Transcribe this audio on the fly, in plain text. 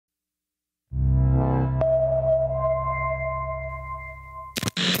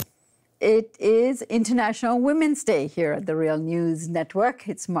It is International Women's Day here at the Real News Network.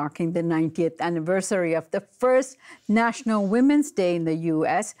 It's marking the 90th anniversary of the first National Women's Day in the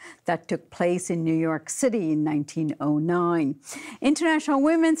U.S. that took place in New York City in 1909. International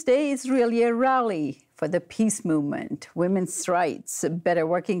Women's Day is really a rally for the peace movement, women's rights, better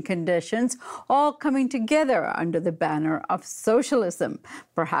working conditions, all coming together under the banner of socialism.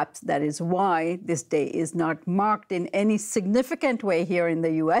 Perhaps that is why this day is not marked in any significant way here in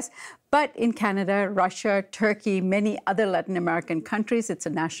the U.S., but in Canada, Russia, Turkey, many other Latin American countries, it's a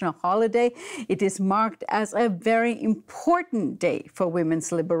national holiday. It is marked as a very important day for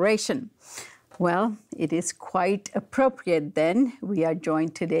women's liberation. Well, it is quite appropriate then. We are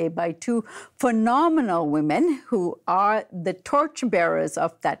joined today by two phenomenal women who are the torchbearers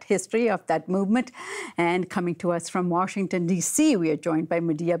of that history, of that movement. And coming to us from Washington, D.C., we are joined by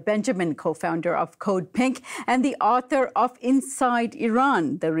Medea Benjamin, co-founder of Code Pink and the author of Inside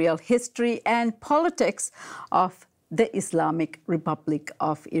Iran, The Real History and Politics of the Islamic Republic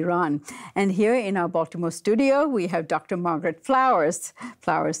of Iran. And here in our Baltimore studio, we have Dr. Margaret Flowers.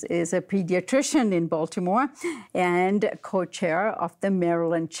 Flowers is a pediatrician in Baltimore and co-chair of the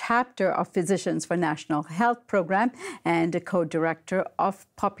Maryland chapter of Physicians for National Health Program and a co-director of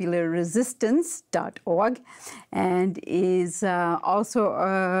popularresistance.org, and is also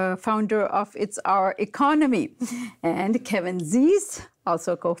a founder of It's Our Economy. And Kevin Zeese,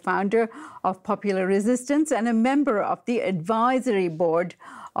 also co-founder of Popular Resistance and a member of the advisory board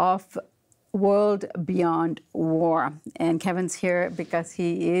of World Beyond War. And Kevin's here because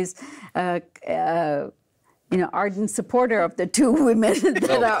he is ardent supporter of the two women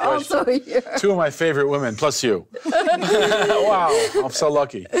that are also here. Two of my favorite women, plus you. Wow, I'm so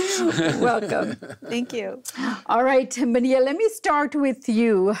lucky. Welcome. Thank you. All right, Medea, let me start with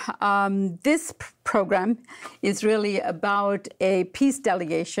you. This program is really about a peace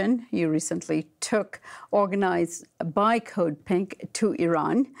delegation you recently took, organized by Code Pink, to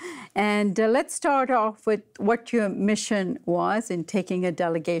Iran. And let's start off with what your mission was in taking a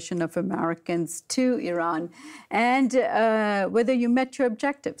delegation of Americans to Iran and whether you met your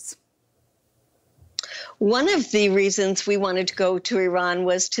objectives. One of the reasons we wanted to go to Iran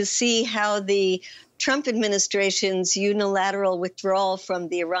was to see how the Trump administration's unilateral withdrawal from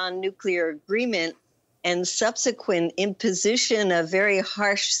the Iran nuclear agreement and subsequent imposition of very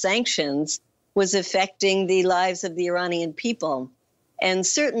harsh sanctions was affecting the lives of the Iranian people. And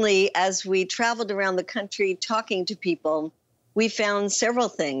certainly, as we traveled around the country talking to people, we found several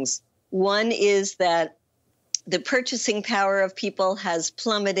things. One is that the purchasing power of people has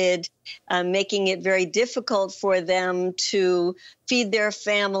plummeted, making it very difficult for them to feed their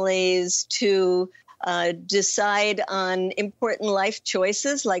families, to decide on important life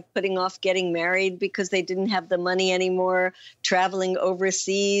choices like putting off getting married because they didn't have the money anymore, traveling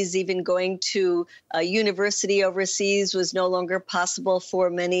overseas, even going to a university overseas was no longer possible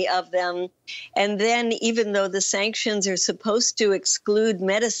for many of them. And then even though the sanctions are supposed to exclude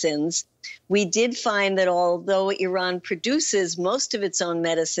medicines, we did find that although Iran produces most of its own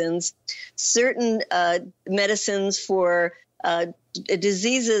medicines, certain medicines for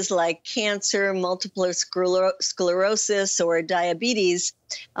diseases like cancer, multiple sclerosis, or diabetes,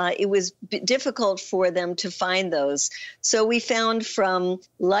 it was difficult for them to find those. So we found from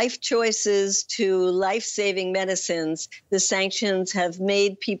life choices to life-saving medicines, the sanctions have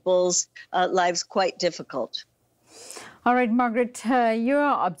made people's lives quite difficult. All right, Margaret, your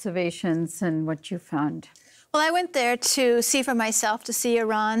observations and what you found. Well, I went there to see for myself, to see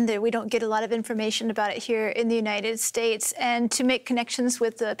Iran. We don't get a lot of information about it here in the United States, and to make connections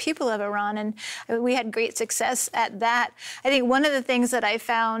with the people of Iran. And we had great success at that. I think one of the things that I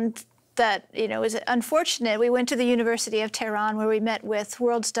found that, is unfortunate, we went to the University of Tehran where we met with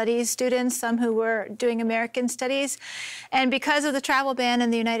world studies students, some who were doing American studies. And because of the travel ban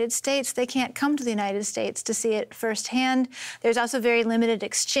in the United States, they can't come to the United States to see it firsthand. There's also very limited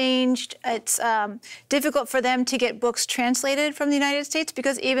exchange. It's difficult for them to get books translated from the United States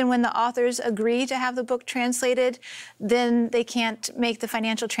because even when the authors agree to have the book translated, then they can't make the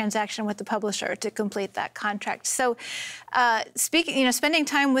financial transaction with the publisher to complete that contract. So spending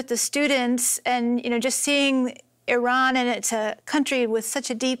time with the students and, just seeing Iran, and it's a country with such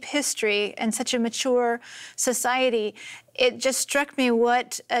a deep history and such a mature society, it just struck me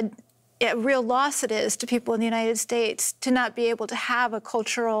what a real loss it is to people in the United States to not be able to have a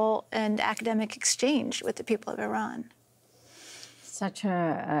cultural and academic exchange with the people of Iran. Such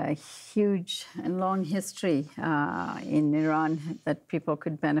a huge and long history in Iran that people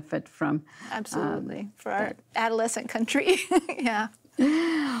could benefit from. Absolutely, for our adolescent country. Yeah.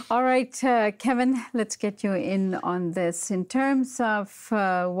 All right, Kevin, let's get you in on this. In terms of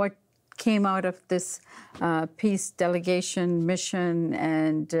what came out of this peace delegation mission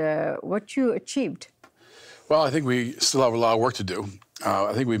and what you achieved? Well, I think we still have a lot of work to do.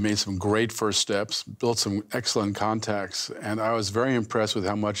 I think we made some great first steps, built some excellent contacts, and I was very impressed with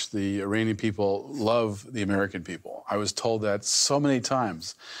how much the Iranian people love the American people. I was told that so many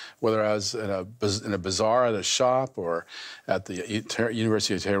times, whether I was in a bazaar at a shop or at the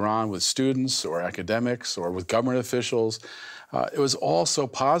University of Tehran with students or academics or with government officials. It was all so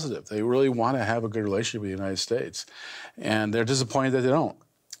positive. They really want to have a good relationship with the United States, and they're disappointed that they don't.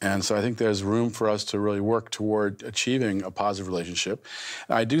 And so I think there's room for us to really work toward achieving a positive relationship.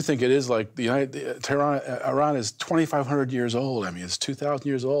 And I do think it is like Iran is 2,500 years old. I mean, it's 2,000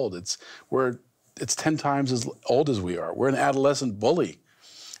 years old. It's 10 times as old as we are. We're an adolescent bully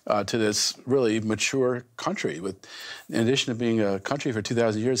to this really mature country. In addition to being a country for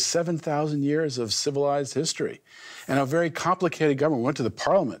 2,000 years, 7,000 years of civilized history, and a very complicated government. We went to the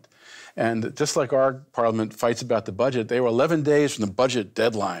parliament. And just like our parliament fights about the budget, they were 11 days from the budget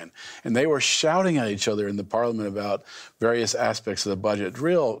deadline, and they were shouting at each other in the parliament about various aspects of the budget.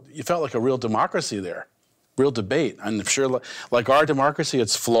 You felt like a real democracy there, real debate. I'm sure, like our democracy,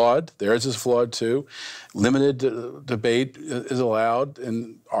 it's flawed. Theirs is flawed too. Limited debate is allowed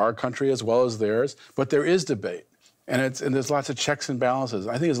in our country as well as theirs, but there is debate. And there's lots of checks and balances.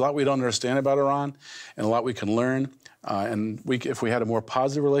 I think there's a lot we don't understand about Iran and a lot we can learn. And if we had a more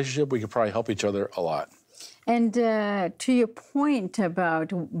positive relationship, we could probably help each other a lot. And to your point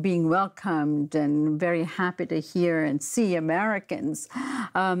about being welcomed and very happy to hear and see Americans,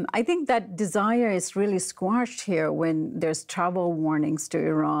 I think that desire is really squashed here when there's travel warnings to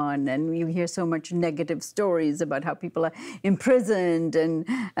Iran, and you hear so much negative stories about how people are imprisoned and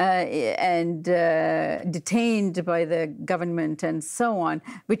detained by the government and so on,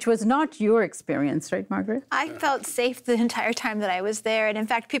 which was not your experience, right, Margaret? I felt safe the entire time that I was there, and in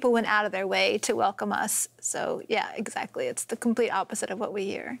fact, people went out of their way to welcome us. So, yeah, exactly. It's the complete opposite of what we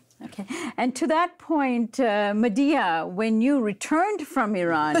hear. Okay. And to that point, Medea, when you returned from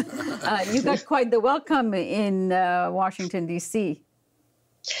Iran, you got quite the welcome in Washington, D.C.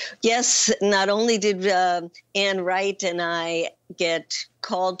 Yes, not only did Ann Wright and I get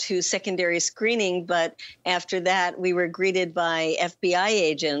called to secondary screening, but after that, we were greeted by FBI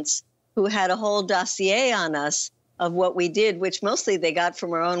agents who had a whole dossier on us of what we did, which mostly they got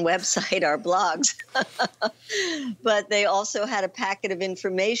from our own website, our blogs. But they also had a packet of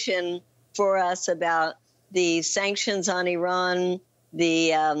information for us about the sanctions on Iran,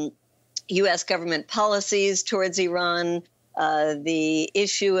 the U.S. government policies towards Iran, the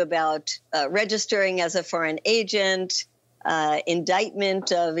issue about registering as a foreign agent,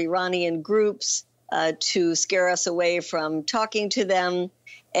 indictment of Iranian groups to scare us away from talking to them.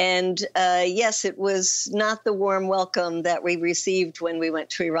 And yes, it was not the warm welcome that we received when we went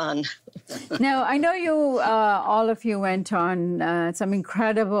to Iran. Now, I know you, all of you went on some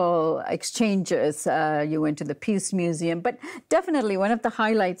incredible exchanges. You went to the Peace Museum, but definitely one of the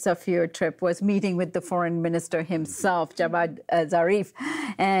highlights of your trip was meeting with the Foreign Minister himself, Javad Zarif.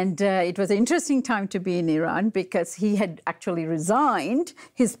 And it was an interesting time to be in Iran because he had actually resigned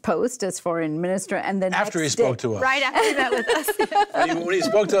his post as Foreign Minister. And then after he spoke to us. Right after he met with us. When he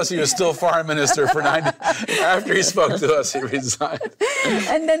spoke to us, he was still Foreign Minister for 9 days. After he spoke to us, he resigned.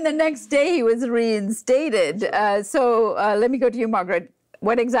 And then the next day, he was reinstated. So let me go to you, Margaret.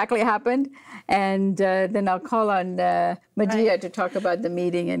 What exactly happened? And then I'll call on Medea to talk about the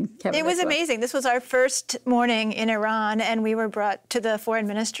meeting and Kevin. It was amazing. This was our first morning in Iran, and we were brought to the Foreign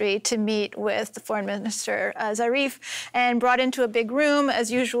Ministry to meet with the Foreign Minister Zarif, and brought into a big room,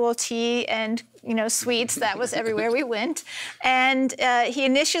 as usual, tea and sweets. That was everywhere we went. And he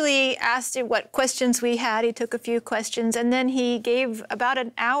initially asked what questions we had. He took a few questions, and then he gave about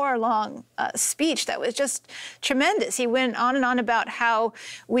an hour-long speech that was just tremendous. He went on and on about how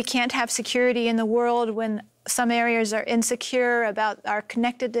we can't have security in the world when some areas are insecure, about our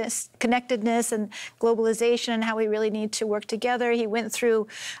connectedness and globalization, and how we really need to work together. He went through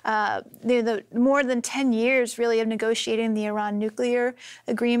the more than 10 years, really, of negotiating the Iran nuclear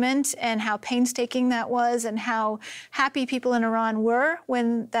agreement, and how painstaking that was, and how happy people in Iran were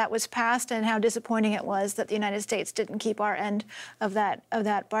when that was passed, and how disappointing it was that the United States didn't keep our end of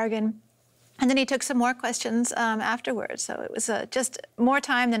that bargain. And then he took some more questions afterwards. So it was just more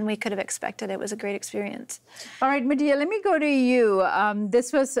time than we could have expected. It was a great experience. All right, Medea, let me go to you.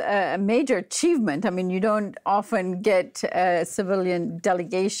 This was a major achievement. I mean, you don't often get a civilian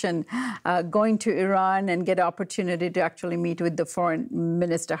delegation going to Iran and get opportunity to actually meet with the foreign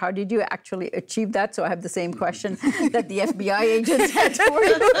minister. How did you actually achieve that? So I have the same question that the FBI agents had for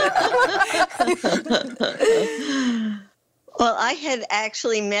you. Well, I had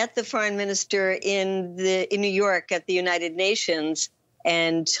actually met the foreign minister in New York at the United Nations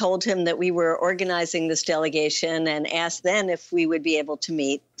and told him that we were organizing this delegation and asked then if we would be able to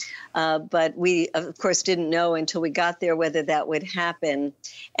meet. But we, of course, didn't know until we got there whether that would happen.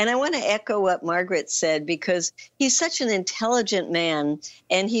 And I want to echo what Margaret said, because he's such an intelligent man,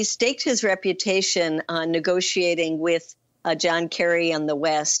 and he staked his reputation on negotiating with John Kerry and the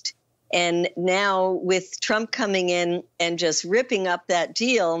West. And now with Trump coming in and just ripping up that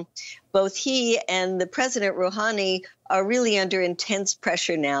deal, both he and the President Rouhani are really under intense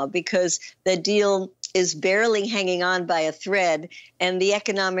pressure now, because the deal is barely hanging on by a thread. And the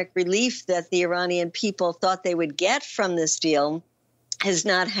economic relief that the Iranian people thought they would get from this deal has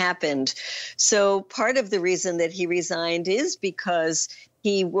not happened. So part of the reason that he resigned is because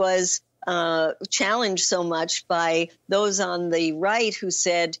he was challenged so much by those on the right who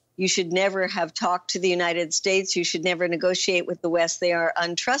said you should never have talked to the United States, you should never negotiate with the West, they are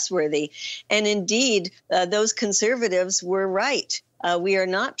untrustworthy. And indeed, those conservatives were right. We are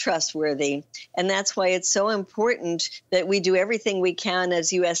not trustworthy. And that's why it's so important that we do everything we can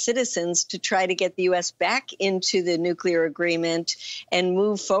as U.S. citizens to try to get the U.S. back into the nuclear agreement and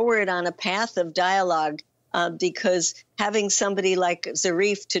move forward on a path of dialogue. Because having somebody like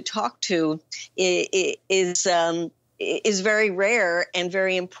Zarif to talk to is very rare and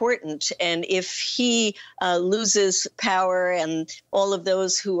very important. And if he loses power and all of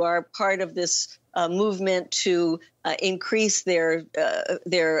those who are part of this movement to increase their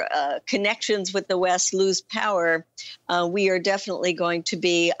connections with the West lose power, we are definitely going to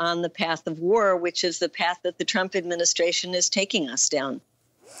be on the path of war, which is the path that the Trump administration is taking us down.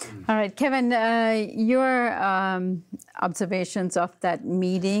 All right, Kevin, your observations of that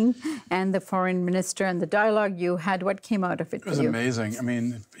meeting and the foreign minister and the dialogue you had, what came out of it? It was amazing. I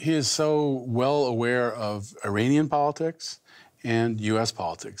mean, he is so well aware of Iranian politics and U.S.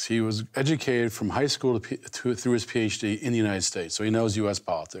 politics. He was educated from high school through his PhD in the United States, so he knows U.S.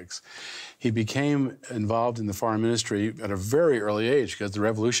 politics. He became involved in the foreign ministry at a very early age because the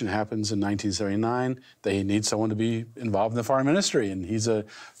revolution happens in 1979. They need someone to be involved in the foreign ministry, and he's a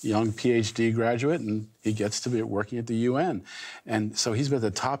young PhD graduate, and he gets to be working at the UN. And so he's been at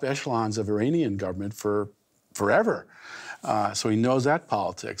the top echelons of Iranian government for forever. So he knows that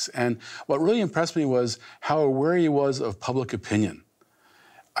politics. And what really impressed me was how aware he was of public opinion.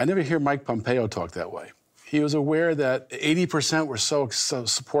 I never hear Mike Pompeo talk that way. He was aware that 80% were so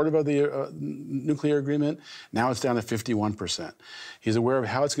supportive of the nuclear agreement. Now it's down to 51%. He's aware of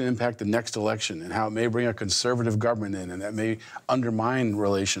how it's going to impact the next election and how it may bring a conservative government in, and that may undermine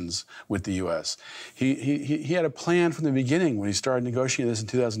relations with the U.S. He had a plan from the beginning when he started negotiating this in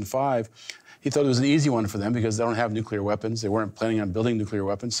 2005. He thought it was an easy one for them because they don't have nuclear weapons. They weren't planning on building nuclear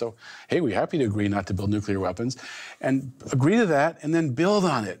weapons. So, hey, we're happy to agree not to build nuclear weapons. And agree to that and then build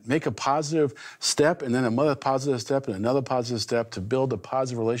on it. Make a positive step and then another positive step and another positive step to build a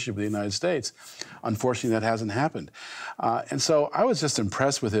positive relationship with the United States. Unfortunately, that hasn't happened. And so I was just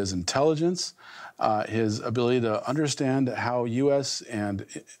impressed with his intelligence, his ability to understand how U.S. and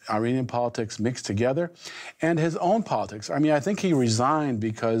Iranian politics mix together, and his own politics. I mean, I think he resigned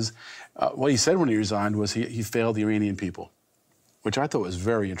because what he said when he resigned was he failed the Iranian people, which I thought was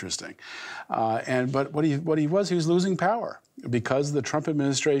very interesting. But what he was losing power because of the Trump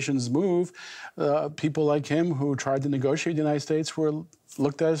administration's move. People like him who tried to negotiate with the United States were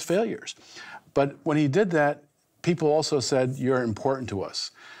looked at as failures. But when he did that, people also said, "You're important to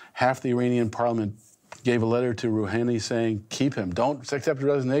us." Half the Iranian parliament gave a letter to Rouhani saying, "Keep him. Don't accept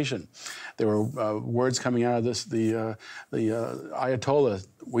resignation." There were words coming out of the Ayatollah,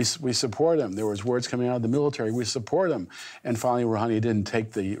 we support him. There was words coming out of the military, we support him. And finally, Rouhani didn't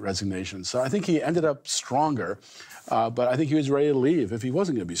take the resignation. So I think he ended up stronger, but I think he was ready to leave if he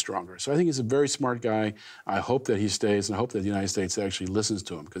wasn't going to be stronger. So I think he's a very smart guy. I hope that he stays, and I hope that the United States actually listens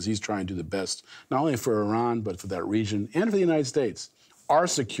to him, because he's trying to do the best, not only for Iran, but for that region and for the United States. Our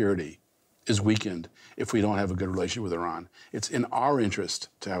security is weakened if we don't have a good relationship with Iran. It's in our interest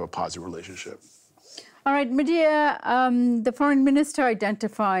to have a positive relationship. All right, Medea, the foreign minister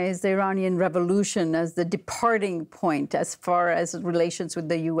identifies the Iranian revolution as the departing point as far as relations with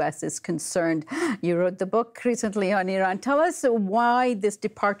the U.S. is concerned. You wrote the book recently on Iran. Tell us why this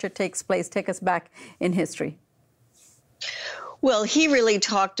departure takes place. Take us back in history. Well, he really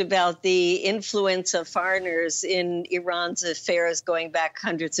talked about the influence of foreigners in Iran's affairs going back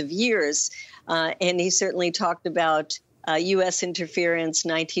hundreds of years. And he certainly talked about U.S. interference,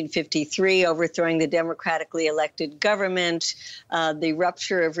 1953, overthrowing the democratically elected government, the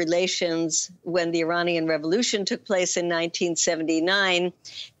rupture of relations when the Iranian Revolution took place in 1979,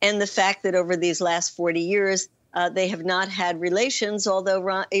 and the fact that over these last 40 years, they have not had relations,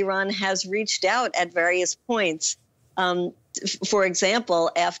 although Iran has reached out at various points. For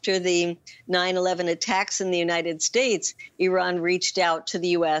example, after the 9/11 attacks in the United States, Iran reached out to the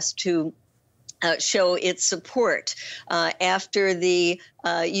U.S. to show its support. After the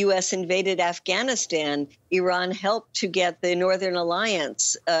U.S. invaded Afghanistan, Iran helped to get the Northern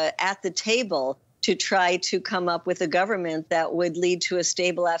Alliance at the table to try to come up with a government that would lead to a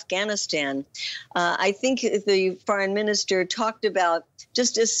stable Afghanistan. I think the foreign minister talked about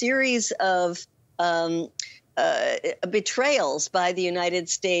just a series of betrayals by the United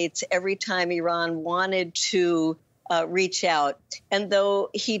States every time Iran wanted to reach out. And though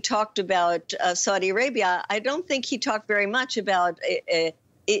he talked about Saudi Arabia, I don't think he talked very much about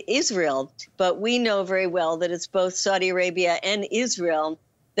Israel. But we know very well that it's both Saudi Arabia and Israel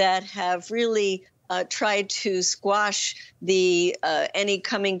that have really tried to squash the any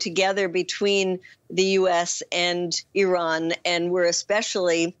coming together between the U.S. and Iran, and were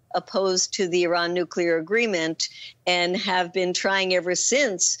especially opposed to the Iran nuclear agreement and have been trying ever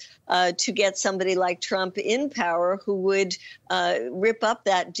since to get somebody like Trump in power who would rip up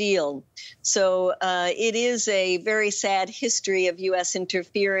that deal. So it is a very sad history of U.S.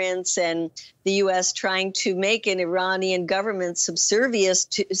 interference and the U.S. trying to make an Iranian government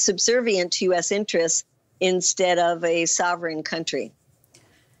subservient to U.S. interests instead of a sovereign country.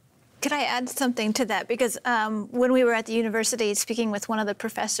 Could I add something to that? Because when we were at the university speaking with one of the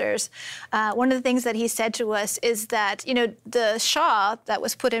professors, one of the things that he said to us is that, you know, the Shah that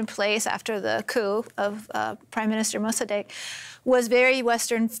was put in place after the coup of Prime Minister Mossadegh was very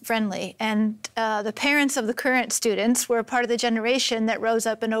Western friendly. And the parents of the current students were part of the generation that rose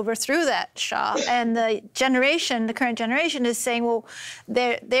up and overthrew that Shah. And the current generation is saying, well,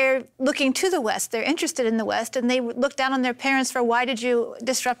 they're looking to the West. They're interested in the West. And they look down on their parents for, why did you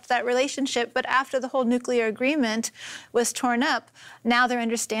disrupt that relationship? But after the whole nuclear agreement was torn up, now they're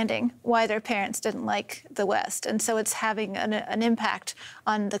understanding why their parents didn't like the West. And so it's having an impact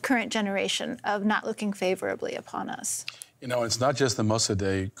on the current generation of not looking favorably upon us. You know, it's not just the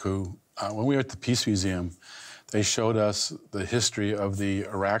Mossadegh coup. When we were at the Peace Museum, they showed us the history of the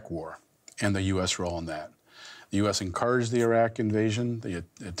Iraq War and the U.S. role in that. The U.S. encouraged the Iraq invasion, the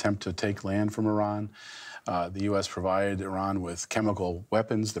attempt to take land from Iran. The U.S. provided Iran with chemical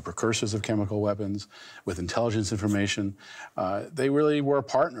weapons, the precursors of chemical weapons, with intelligence information. They really were a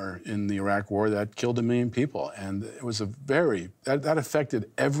partner in the Iraq War that killed 1 million people. And it was that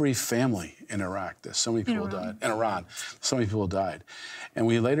affected every family in Iraq. There's so many people died. In Iran, so many people died. And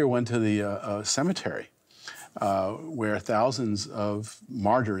we later went to the cemetery where thousands of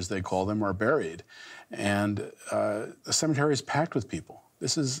martyrs, they call them, are buried. And the cemetery is packed with people.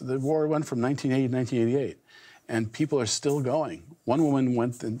 The war went from 1980 to 1988, and people are still going. One woman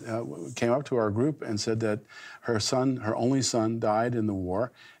came up to our group and said that her only son, died in the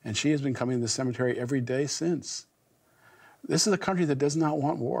war, and she has been coming to the cemetery every day since. This is a country that does not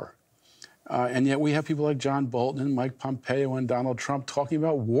want war. And yet we have people like John Bolton and Mike Pompeo and Donald Trump talking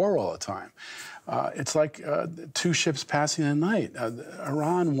about war all the time. It's like two ships passing in the night.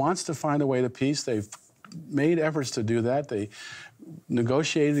 Iran wants to find a way to peace. They've made efforts to do that. They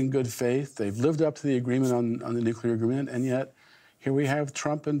negotiated in good faith. They've lived up to the agreement on the nuclear agreement, and yet here we have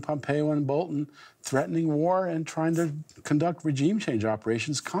Trump and Pompeo and Bolton threatening war and trying to conduct regime change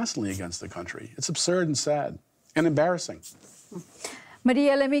operations constantly against the country. It's absurd and sad and embarrassing.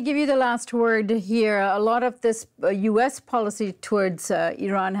 Medea, let me give you the last word here. A lot of this U.S. policy towards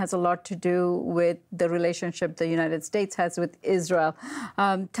Iran has a lot to do with the relationship the United States has with Israel.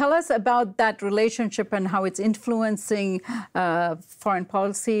 Tell us about that relationship and how it's influencing foreign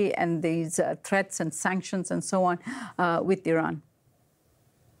policy and these threats and sanctions and so on with Iran.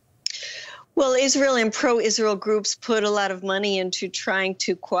 Well, Israel and pro-Israel groups put a lot of money into trying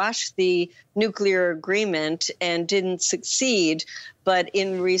to quash the nuclear agreement and didn't succeed. But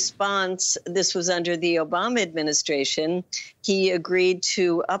in response, this was under the Obama administration, he agreed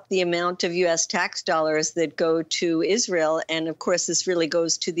to up the amount of U.S. tax dollars that go to Israel. And of course, this really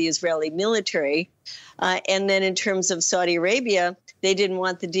goes to the Israeli military. And then in terms of Saudi Arabia, they didn't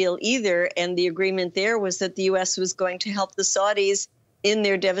want the deal either. And the agreement there was that the U.S. was going to help the Saudis in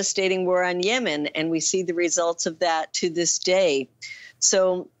their devastating war on Yemen. And we see the results of that to this day.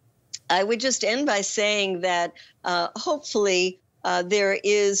 So I would just end by saying that hopefully there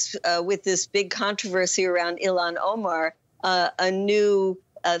is, with this big controversy around Ilhan Omar, a new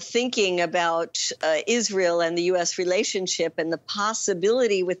thinking about Israel and the U.S. relationship and the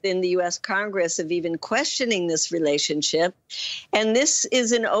possibility within the U.S. Congress of even questioning this relationship. And this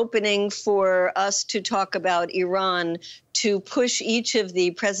is an opening for us to talk about Iran to push each of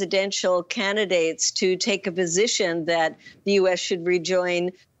the presidential candidates to take a position that the U.S. should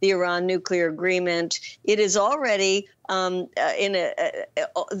rejoin the Iran nuclear agreement. It is already the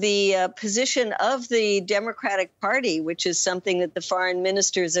position of the Democratic Party, which is something that the Foreign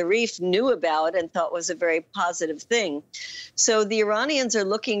Minister Zarif knew about and thought was a very positive thing. So the Iranians are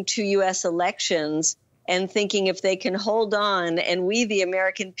looking to U.S. elections and thinking if they can hold on, and we, the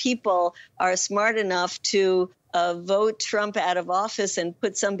American people, are smart enough to vote Trump out of office and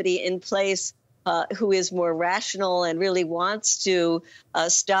put somebody in place who is more rational and really wants to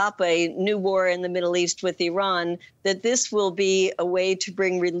stop a new war in the Middle East with Iran, that this will be a way to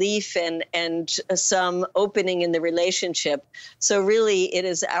bring relief and some opening in the relationship. So really, it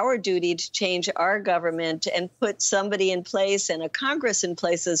is our duty to change our government and put somebody in place and a Congress in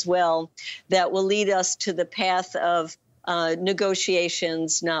place as well that will lead us to the path of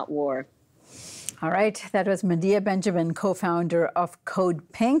negotiations, not war. All right, that was Medea Benjamin, co-founder of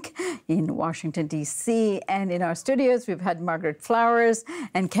Code Pink in Washington, D.C. And in our studios, we've had Margaret Flowers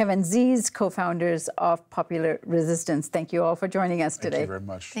and Kevin Zeese, co-founders of Popular Resistance. Thank you all for joining us today. Thank you very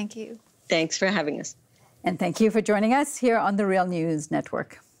much. Thank you. Thanks for having us. And thank you for joining us here on the Real News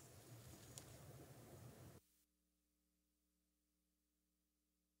Network.